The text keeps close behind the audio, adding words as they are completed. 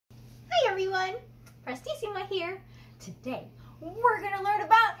everyone, Prestissima here. Today, we're gonna learn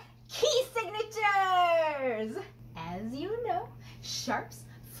about key signatures. As you know, sharps,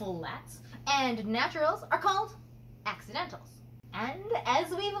 flats, and naturals are called accidentals. And as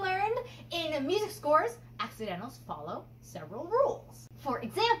we've learned in music scores, accidentals follow several rules. For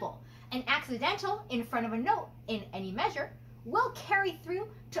example, an accidental in front of a note in any measure will carry through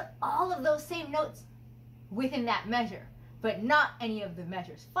to all of those same notes within that measure, but not any of the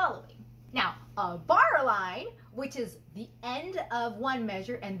measures following. Now, a bar line, which is the end of one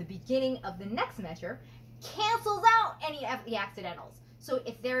measure and the beginning of the next measure, cancels out any of the accidentals. So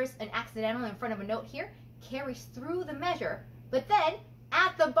if there's an accidental in front of a note here, carries through the measure, but then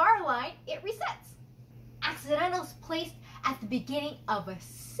at the bar line, it resets. Accidentals placed at the beginning of a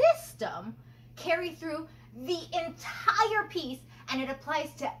system carry through the entire piece, and it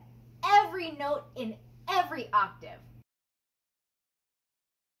applies to every note in every octave.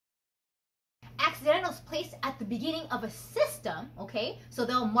 Accidentals placed at the beginning of a system, okay, so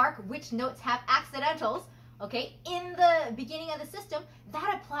they'll mark which notes have accidentals, okay, in the beginning of the system,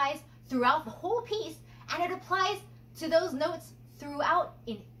 that applies throughout the whole piece, and it applies to those notes throughout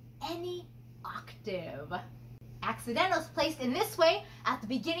in any octave. Accidentals placed in this way at the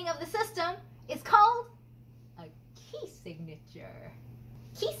beginning of the system is called a key signature.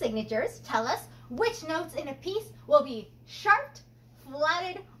 Key signatures tell us which notes in a piece will be sharped,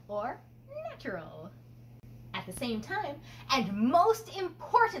 flatted, or natural. At the same time, and most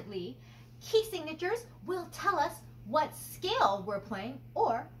importantly, key signatures will tell us what scale we're playing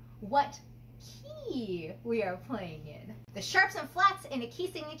or what key we are playing in. The sharps and flats in a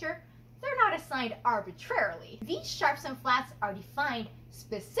key signature, they're not assigned arbitrarily. These sharps and flats are defined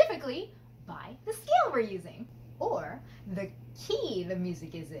specifically by the scale we're using or the key the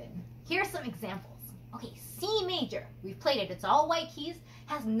music is in. Here are some examples. Okay, C major, we've played it, it's all white keys,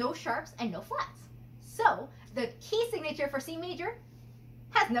 has no sharps and no flats. So the key signature for C major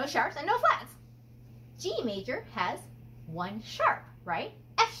has no sharps and no flats. G major has one sharp, right?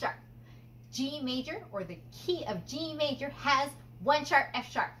 F sharp. G major, or the key of G major, has one sharp,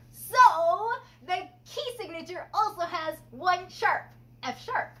 F sharp. So the key signature also has one sharp, F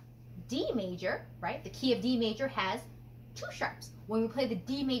sharp. D major, right? The key of D major has two sharps. When we play the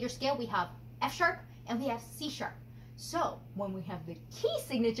D major scale, we have F sharp and we have C sharp. So when we have the key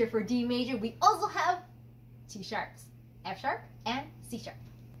signature for D major, we also have two sharps, F sharp and C sharp.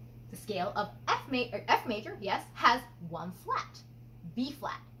 The scale of F major, yes, has one flat, B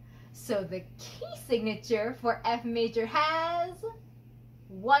flat. So the key signature for F major has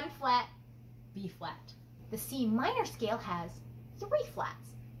one flat, B flat. The C minor scale has three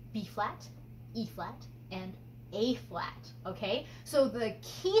flats, B flat, E flat, and A flat, okay? So the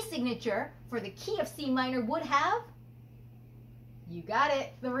key signature for the key of C minor would have, you got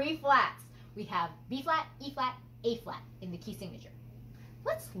it, three flats. We have B flat, E flat, A flat in the key signature.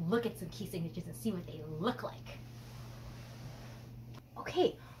 Let's look at some key signatures and see what they look like.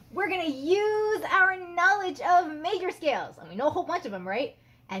 Okay, we're gonna use our knowledge of major scales, and we know a whole bunch of them, right?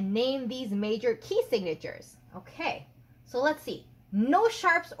 And name these major key signatures. Okay, so let's see. No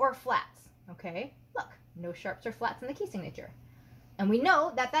sharps or flats, okay? Look, no sharps or flats in the key signature. And we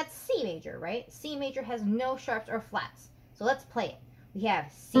know that that's C major, right? C major has no sharps or flats. So let's play it. We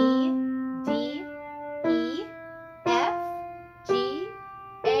have C, D, E, F, G,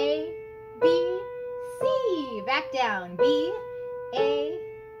 A, B, C. Back down. B, A,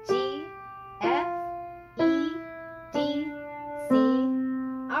 G, F, E, D, C.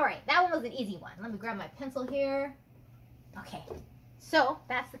 All right, that one was an easy one. Let me grab my pencil here. Okay, so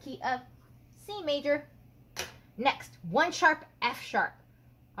that's the key of C major. Next, one sharp, F sharp.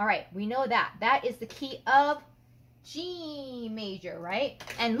 All right, we know that. That is the key of G major, right?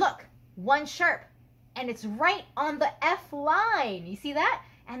 And look, one sharp, and it's right on the F line. You see that?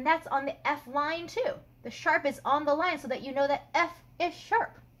 And that's on the F line too. The sharp is on the line so that you know that F is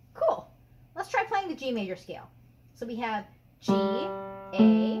sharp. Cool. Let's try playing the G major scale. So we have G,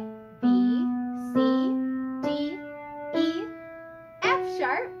 A, B, C, D, E, F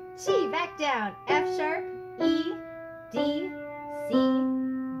sharp, G, back down, F sharp, E, D, C,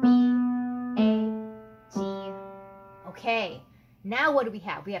 B, A, G. Okay, now what do we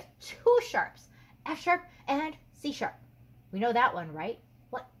have? We have two sharps, F sharp and C sharp. We know that one, right?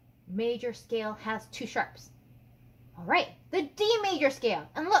 What major scale has two sharps? All right, the D major scale.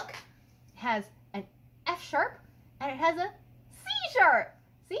 And look, it has an F sharp and it has a C sharp.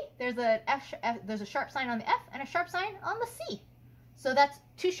 See, there's a sharp sign on the F and a sharp sign on the C. So that's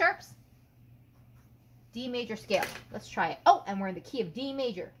two sharps, D major scale. Let's try it. Oh, and we're in the key of D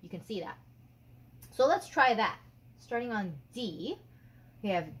major. You can see that. So let's try that. Starting on D, We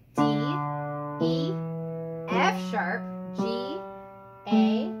have D, E, F sharp, G,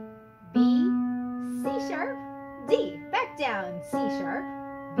 A, B, C sharp, D. Back down, C sharp,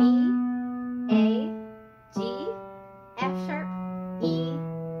 B, A, G, F sharp, E,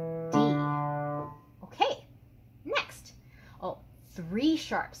 D. Okay, next. Oh, 3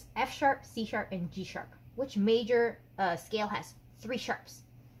 sharps, F sharp, C sharp, and G sharp. Which major scale has 3 sharps?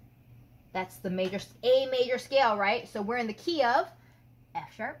 That's the A major scale, right? So we're in the key of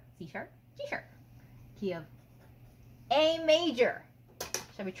F sharp, C sharp, G sharp. Key of A major.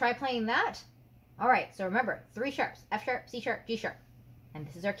 Shall we try playing that? All right, so remember, 3 sharps, F sharp, C sharp, G sharp. And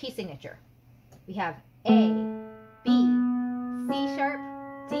this is our key signature. We have A, B, C sharp,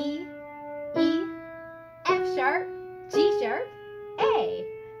 D, E, F sharp, G sharp, A.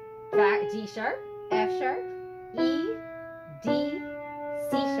 Back, G sharp, F sharp, E, D,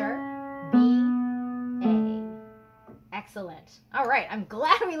 C sharp, B, A. Excellent. All right, I'm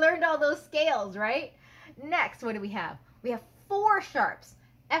glad we learned all those scales, right? Next, what do we have? We have 4 sharps,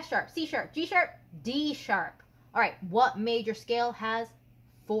 F sharp, C sharp, G sharp, D sharp. All right, what major scale has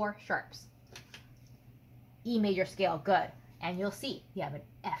 4 sharps? E major scale, good. And you'll see you have an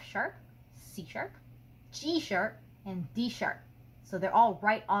F sharp, C sharp, G sharp, and D sharp. So they're all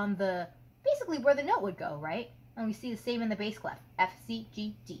right on the, basically where the note would go, right? And we see the same in the bass clef, F, C,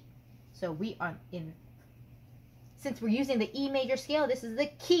 G, D. So we are in, since we're using the E major scale, this is the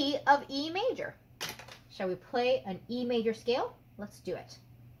key of E major. Shall we play an E major scale? Let's do it.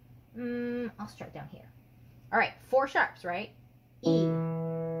 I'll start down here. All right, 4 sharps, right? E,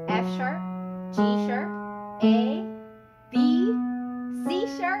 F sharp, G sharp, A, B, C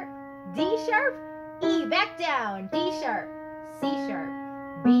sharp, D sharp, E, back down, D sharp, C sharp,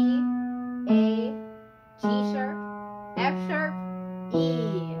 B, A, G sharp, F sharp,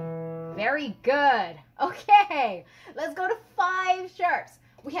 E. Very good. Okay, let's go to 5 sharps.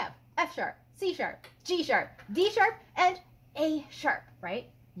 We have F sharp, C sharp, G sharp, D sharp, and A sharp, right?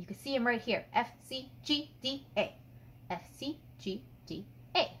 You can see them right here. F, C, G, D, A. F, C, G, D,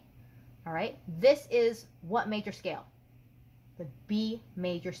 A. All right, this is what major scale? The B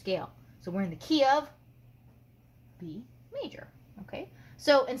major scale. So we're in the key of B major, okay?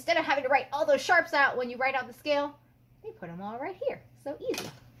 So instead of having to write all those sharps out when you write out the scale, we put them all right here. So easy.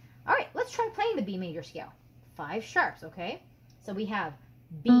 All right, let's try playing the B major scale. 5 sharps, okay? So we have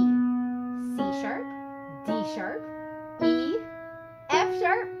B, C sharp, D sharp, E, F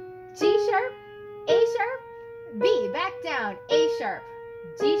sharp, G sharp, A sharp, B, back down, A sharp,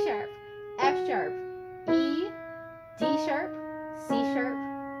 G sharp, F sharp, E, D sharp, C sharp,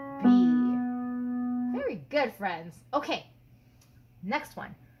 B. Very good, friends. Okay, next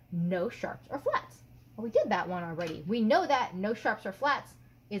one, no sharps or flats. Well, we did that one already. We know that no sharps or flats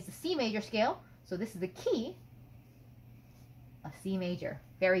is the C major scale, so this is the key of C major.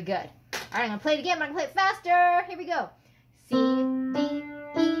 Very good. All right, I'm gonna play it again, but I'm gonna play it faster. Here we go. C, D,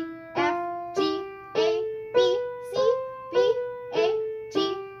 E, F, G, A, B, C, B, A,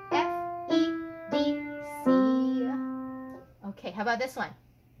 G, F, E, D, C. Okay, how about this one?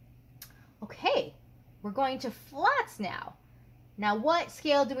 Okay, we're going to flats now. Now, what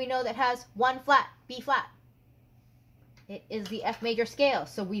scale do we know that has 1 flat, B flat? It is the F major scale,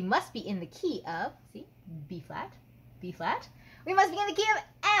 so we must be in the key of, see, B flat, B flat. We must be in the key of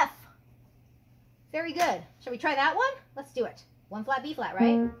F. Very good. Shall we try that one? Let's do it. 1 flat, B flat,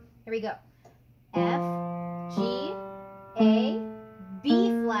 right? Here we go. F, G, A, B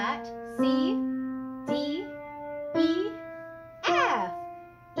flat, C, D, E, F,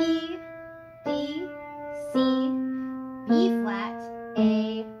 E, D, C, B flat,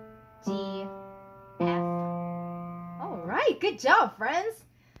 A, D, F. All right, good job, friends.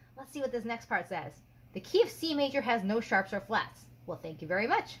 Let's see what this next part says. The key of C major has no sharps or flats. Well, thank you very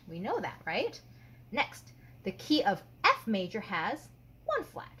much. We know that, right? Next, the key of F major has 1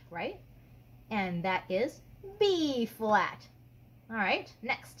 flat, right? And that is B flat. All right,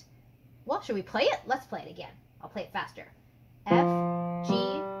 next. Well, should we play it? Let's play it again. I'll play it faster. F, G,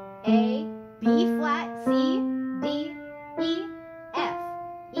 A, B flat, C, D, E, F,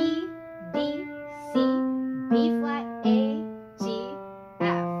 E, D, C, B flat, A, G,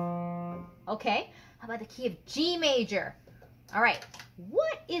 F. Okay, how about the key of G major? All right,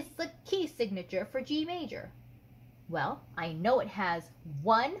 what is the key signature for G major? Well, I know it has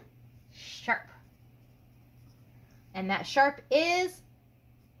 1 sharp. And that sharp is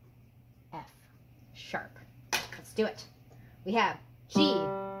F sharp. Let's do it. We have G,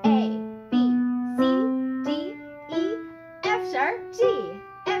 A, B, C, D, E, F sharp, G,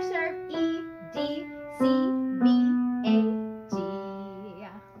 F sharp, E, D, C, B, A, G.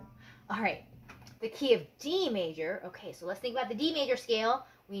 All right, the key of D major. Okay, so let's think about the D major scale.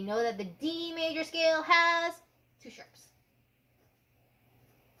 We know that the D major scale has 2 sharps.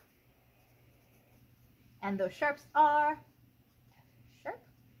 And those sharps are F sharp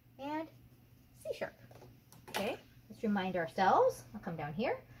and C sharp. Okay, let's remind ourselves. I'll come down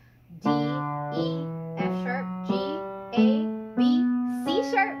here. D, E, F sharp, G, A, B,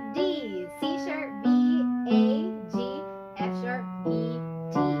 C sharp, D, C sharp, B, A, G, F sharp, E,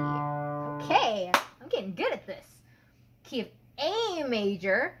 D. Okay, I'm getting good at this. Key of A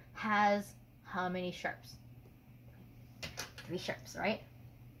major has how many sharps? 3 sharps, right?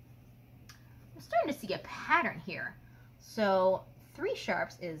 I'm starting to see a pattern here. So 3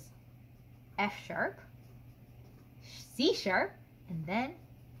 sharps is F sharp, C sharp, and then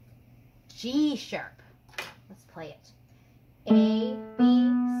G sharp. Let's play it. A, B,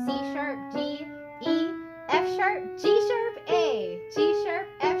 C sharp, D, E, F sharp, G sharp, A, G sharp,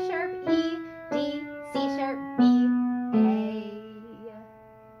 F sharp, E, D, C sharp, B, A.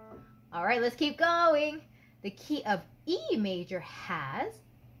 All right, let's keep going. The key of E major has,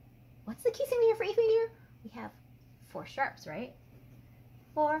 what's the key signature for E major? We have 4 sharps, right?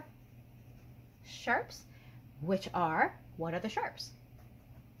 4 sharps, which are, what are the sharps?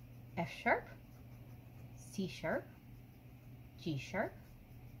 F sharp, C sharp, G sharp,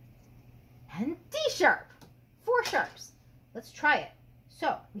 and D sharp. 4 sharps. Let's try it.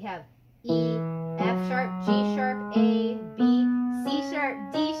 So we have E, F sharp, G sharp, A, B, C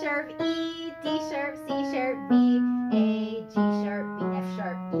sharp, D sharp, E, D sharp, C sharp, B, A, G sharp, B, F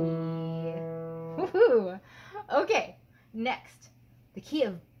sharp, E. Woohoo! Okay, next, the key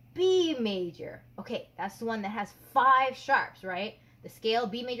of B major. Okay, that's the one that has 5 sharps, right? The scale,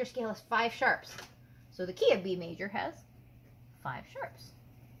 B major scale, has 5 sharps. So the key of B major has 5 sharps.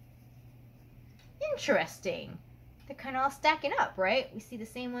 Interesting. They're kind of all stacking up, right? We see the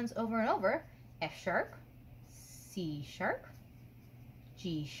same ones over and over. F sharp, C sharp,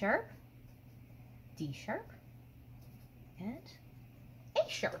 G sharp, D sharp, and A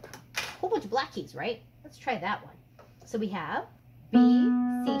sharp. A whole bunch of black keys, right? Let's try that one. So we have B,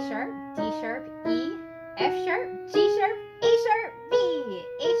 C sharp, D sharp, E, F sharp, G sharp, A sharp, B,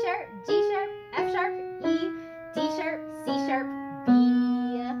 A sharp, G sharp, F sharp, E, D sharp, C sharp, B.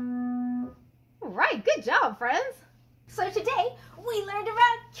 All right, good job, friends. So today we learned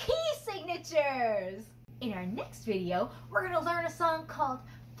about key signatures. In our next video, we're going to learn a song called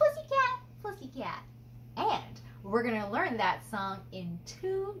Pussycat, Pussycat. And we're going to learn that song in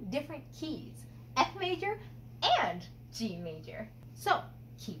 2 different keys, F major and G major. So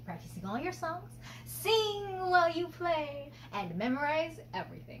keep practicing all your songs, sing while you play, and memorize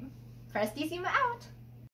everything. Prestissima out!